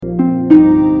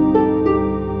Welcome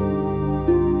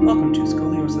to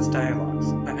Scoliosis Dialogues,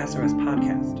 a SRS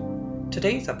podcast.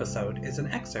 Today's episode is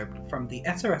an excerpt from the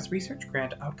SRS Research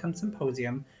Grant Outcome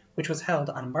Symposium, which was held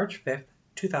on March 5th,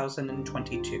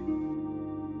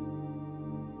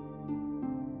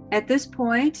 2022. At this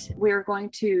point, we're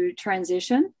going to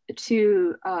transition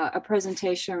to a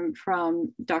presentation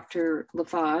from Dr.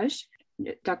 Lafage.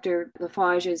 Dr.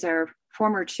 Lafage is our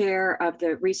former chair of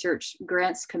the Research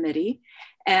Grants Committee,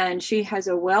 and she has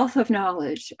a wealth of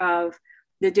knowledge of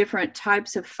the different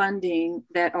types of funding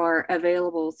that are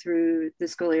available through the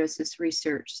Scoliosis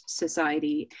Research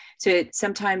Society. So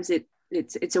sometimes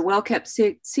it's a well-kept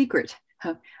secret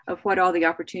of what all the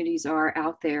opportunities are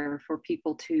out there for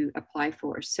people to apply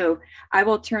for. So I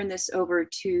will turn this over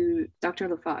to Dr.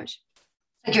 Lafage.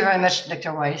 Thank you very much,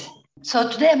 Dr. Weiss. So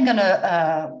today I'm going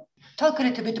to talk a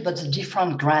little bit about the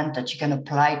different grants that you can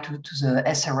apply to the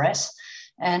SRS.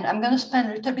 And I'm going to spend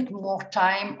a little bit more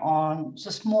time on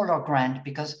the smaller grant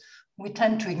because we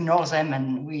tend to ignore them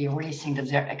and we really think that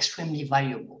they're extremely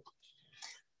valuable.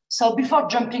 So before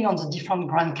jumping on the different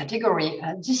grant category,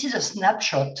 this is a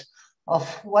snapshot of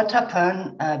what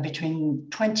happened between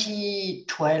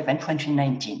 2012 and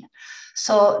 2019.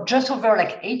 So just over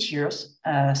 8 years,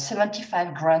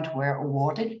 75 grants were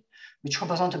awarded, which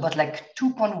represent about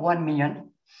 2.1 million.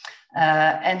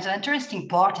 And the interesting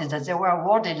part is that they were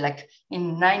awarded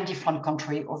in 9 different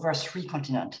countries over 3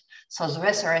 continents. So the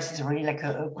SRS is really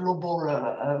a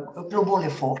global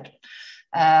effort.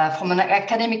 From an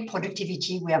academic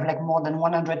productivity, we have more than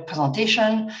 100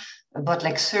 presentations, about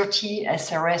 30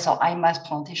 SRS or IMAS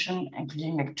presentations,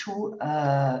 including 2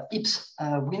 IPS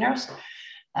winners.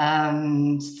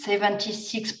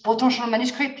 76 potential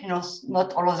manuscripts,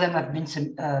 not all of them have been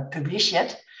published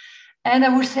yet. And I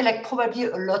would say probably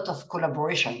a lot of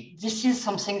collaboration. This is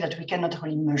something that we cannot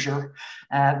really measure,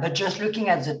 but just looking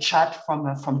at the chat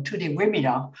from today's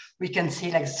webinar, we can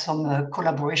see some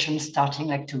collaboration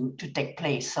starting to take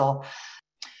place. So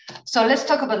let's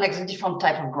talk about the different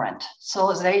type of grant.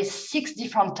 So there is 6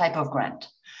 different type of grant.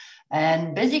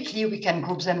 And basically we can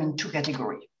group them in 2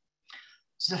 categories.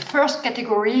 The first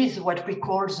category is what we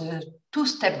call the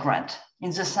 2-step grant,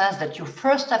 in the sense that you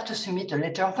first have to submit a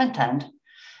letter of intent.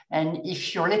 And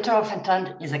if your letter of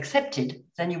intent is accepted,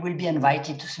 then you will be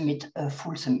invited to submit a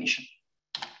full submission.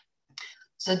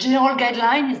 The general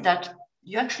guideline is that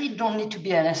you actually don't need to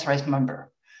be an SRS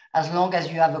member, as long as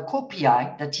you have a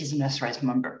co-PI that is an SRS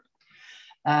member.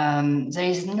 There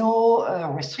is no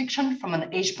restriction from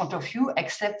an age point of view,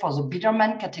 except for the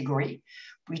Biderman category,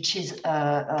 which is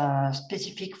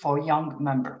specific for young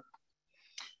member.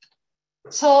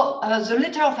 So the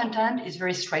letter of intent is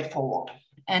very straightforward.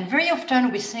 And very often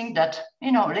we think that,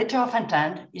 letter of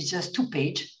intent is just 2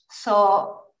 pages.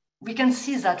 So we can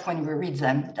see that when we read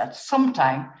them, that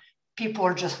sometimes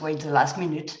people just wait the last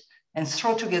minute and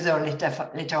throw together a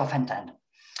letter of intent.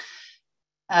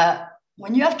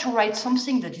 When you have to write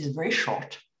something that is very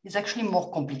short, it's actually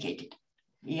more complicated.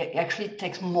 It actually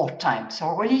takes more time.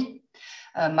 So really,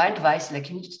 my advice, you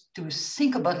need to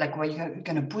think about what you're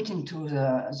going to put into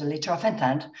the letter of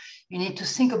intent. You need to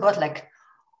think about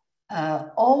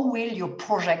how will your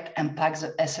project impact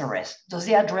the SRS? Does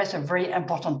it address a very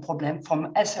important problem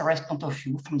from SRS point of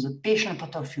view, from the patient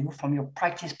point of view, from your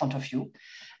practice point of view?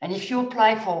 And if you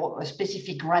apply for a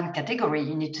specific grant category,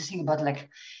 you need to think about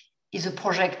is the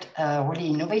project really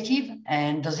innovative,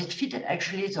 and does it fit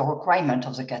actually the requirement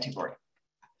of the category?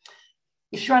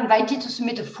 If you're invited to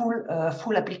submit a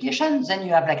full application, then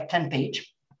you have 10 pages.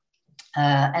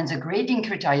 And the grading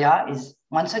criteria is,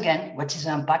 once again, what is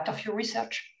the impact of your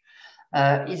research?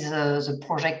 Is the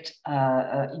project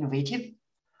innovative?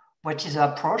 What is the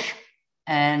approach?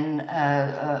 And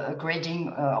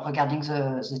grading regarding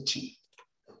the team.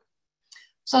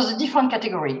 So the different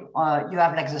category, you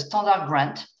have the standard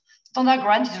grant. Standard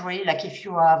grant is really if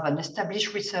you have an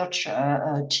established research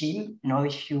team,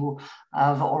 if you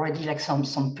have already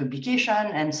some publication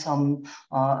and some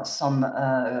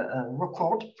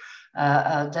record,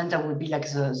 then that would be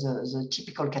the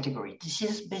typical category. This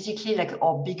is basically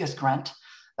our biggest grant,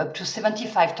 up to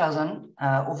 75,000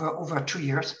 over 2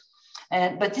 years.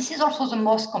 But this is also the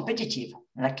most competitive.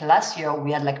 Last year,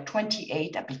 we had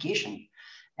 28 applications,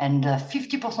 and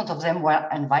 50% of them were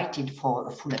invited for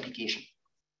a full application.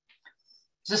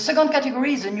 The second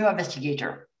category is a new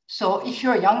investigator. So if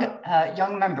you're a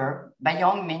young member, by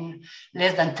young mean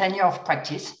less than 10 years of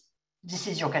practice, this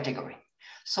is your category.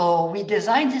 So we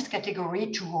designed this category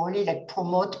to really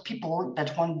promote people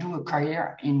that want to do a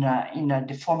career in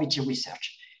deformity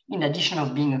research, in addition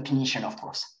of being a clinician, of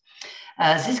course.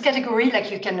 This category,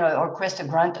 you can request a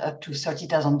grant up to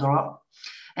 $30,000.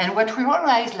 And what we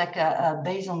realized,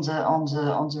 based on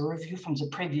the review from the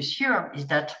previous year, is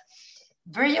that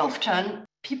very often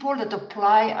people that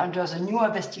apply under the new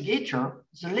investigator,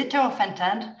 the letter of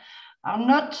intent are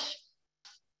not,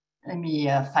 let me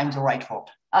find the right word,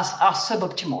 are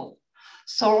suboptimal.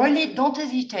 So really don't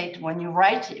hesitate when you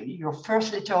write your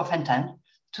first letter of intent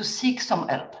to seek some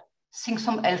help. Seek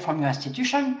some help from your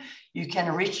institution. You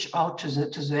can reach out to the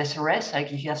SRS,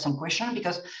 like if you have some question,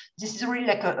 because this is really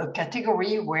like a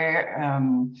category where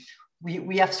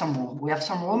we have some room. We have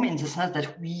some room in the sense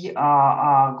that we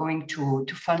are going to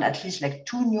fund at least like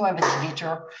 2 new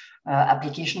investigator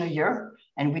application a year,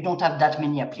 and we don't have that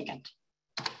many applicants.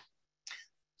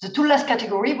 The 2 last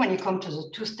category, when you come to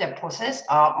the 2-step process,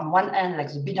 are on one hand, like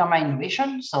the BDRMA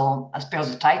innovation. So as per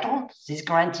the title, this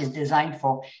grant is designed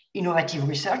for innovative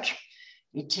research.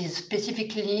 It is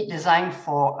specifically designed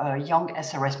for a young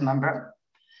SRS member.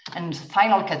 And the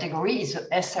final category is the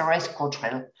SRS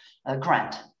Cotrail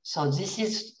grant. So this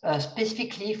is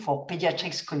specifically for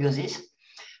pediatric scoliosis,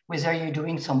 whether you're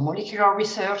doing some molecular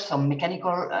research, some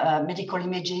mechanical, medical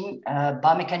imaging,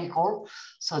 biomechanical.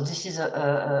 So this is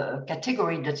a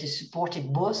category that is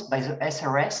supported both by the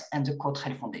SRS and the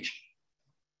Cotrail Foundation.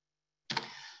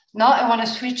 Now I want to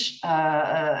switch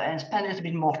and spend a little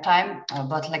bit more time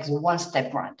about like the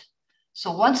 1-step grant.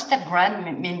 So 1-step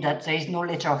grant means that there is no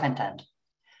letter of intent.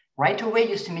 Right away,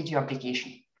 you submit your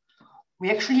application.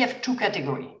 We actually have 2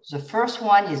 categories. The first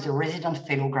one is the resident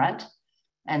fellow grant.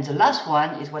 And the last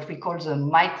one is what we call the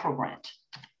micro grant.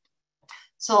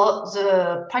 So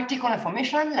the practical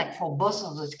information, like for both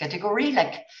of those categories,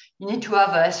 like you need to have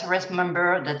a SRS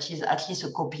member that is at least a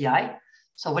co-PI.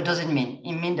 So what does it mean?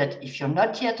 It means that if you're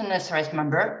not yet an SRS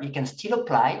member, you can still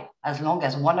apply as long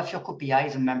as one of your co-PI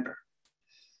is a member.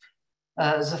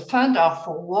 The funds are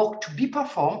for work to be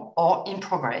performed or in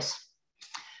progress.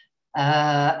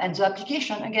 And the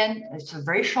application, again, it's a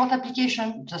very short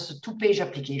application, just a 2-page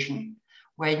application,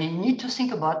 where you need to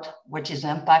think about what is the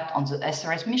impact on the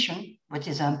SRS mission, what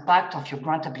is the impact of your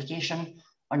grant application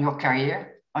on your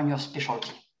career, on your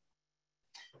specialty.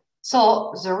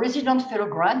 So the resident fellow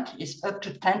grant is up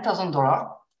to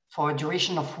 $10,000 for a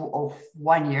duration of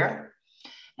 1 year.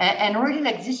 And really,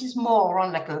 like this is more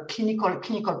around like a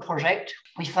clinical project.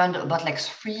 We fund about like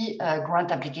 3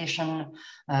 grant application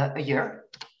a year.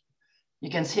 You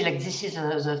can see like this is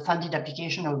the funded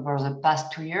application over the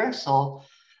past 2 years. So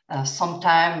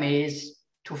sometime is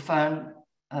to fund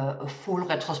a full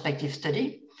retrospective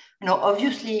study. You know,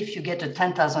 obviously, if you get a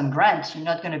 10,000 grant, you're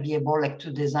not going to be able like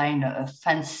to design a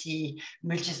fancy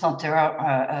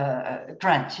multi-center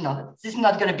grant. You know, this is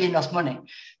not going to be enough money,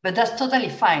 but that's totally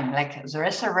fine. Like the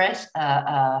SRS,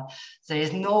 there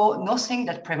is nothing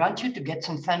that prevents you to get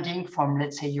some funding from,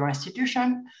 let's say, your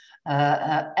institution,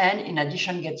 and in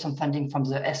addition, get some funding from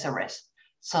the SRS.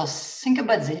 So think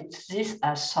about this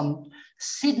as some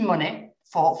seed money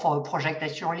for a project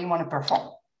that you really want to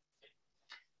perform.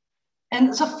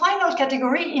 And the final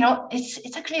category, you know,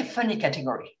 it's actually a funny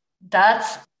category.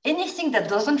 That's anything that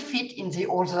doesn't fit in the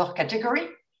other category,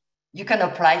 you can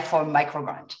apply for a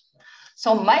microgrant.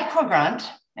 So microgrant,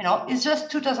 you know, is just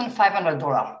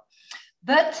 $2,500,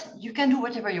 but you can do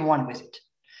whatever you want with it.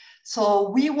 So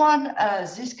we want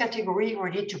this category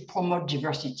really to promote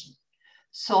diversity.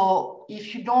 So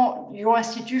if your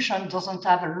institution doesn't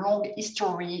have a long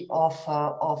history of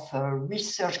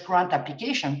research grant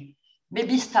application,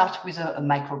 maybe start with a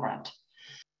microgrant.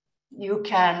 You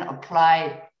can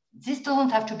apply, this doesn't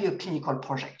have to be a clinical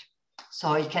project.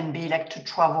 So it can be like to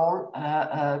travel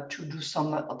to do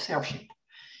some observership.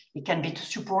 It can be to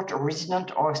support a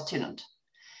resident or a student.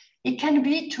 It can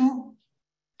be to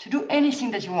do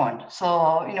anything that you want.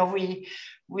 So, you know, we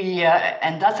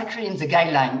and that's actually in the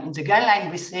guideline. In the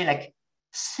guideline, we say like,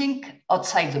 think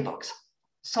outside the box.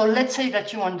 So let's say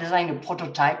that you want to design a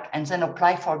prototype and then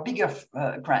apply for a bigger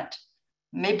grant.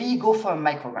 Maybe go for a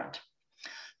microgrant.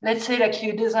 Let's say like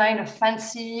you design a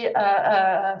fancy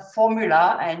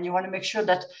formula and you want to make sure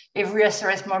that every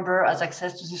SRS member has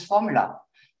access to this formula.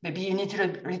 Maybe you need a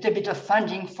little bit of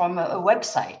funding from a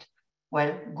website.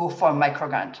 Well, go for a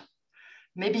microgrant.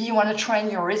 Maybe you want to train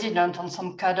your resident on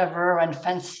some cadaver and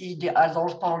fancy the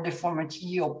adult spinal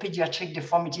deformity or pediatric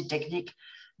deformity technique.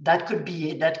 That could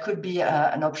be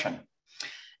an option.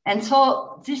 And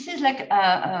so this is like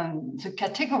the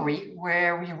category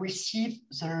where we receive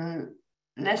the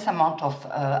less amount of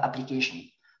application.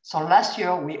 So last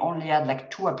year, we only had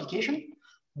like 2 applications.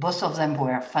 Both of them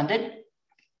were funded,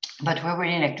 but we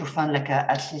really like to fund like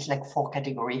at least like 4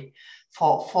 categories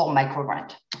for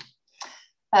microgrant.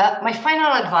 My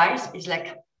final advice is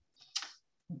like,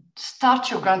 start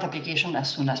your grant application as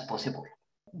soon as possible.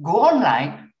 Go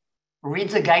online, read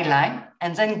the guideline,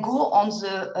 and then go on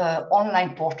the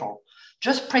online portal.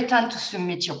 Just pretend to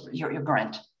submit your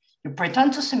grant. You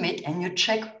pretend to submit and you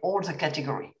check all the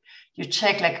category. You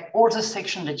check like all the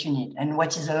section that you need and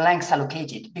what is the length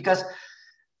allocated. Because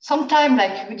sometimes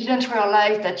like we didn't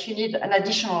realize that you need an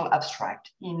additional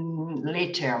abstract in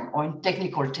lay term or in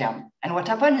technical term. And what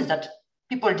happened is that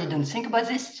people didn't think about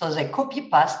this. So they copy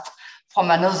paste from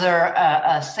another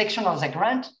section of the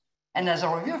grant. And as a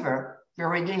reviewer, you're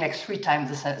reading like three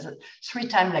times like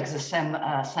the same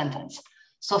sentence.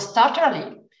 So start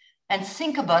early and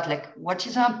think about like what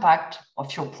is the impact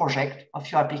of your project,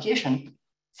 of your application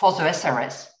for the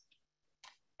SRS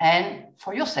and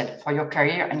for yourself, for your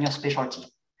career and your specialty.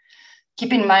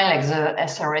 Keep in mind like the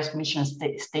SRS mission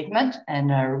statement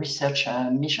and research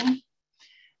mission.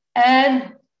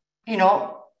 And, you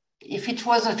know, if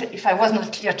I was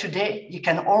not clear today, you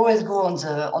can always go on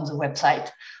the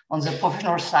website, on the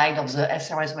professional side of the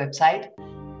SRS website,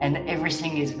 and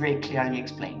everything is very clearly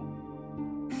explained.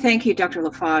 Thank you, Dr.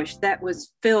 Lafage. That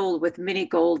was filled with many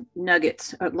gold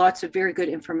nuggets, lots of very good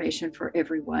information for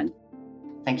everyone.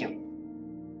 Thank you.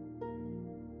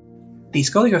 The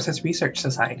Scoliosis Research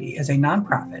Society is a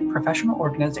nonprofit professional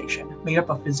organization made up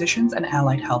of physicians and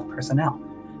allied health personnel.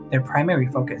 Their primary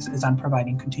focus is on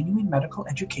providing continuing medical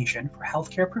education for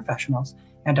healthcare professionals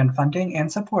and on funding and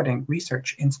supporting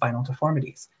research in spinal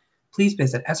deformities. Please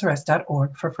visit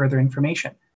srs.org for further information.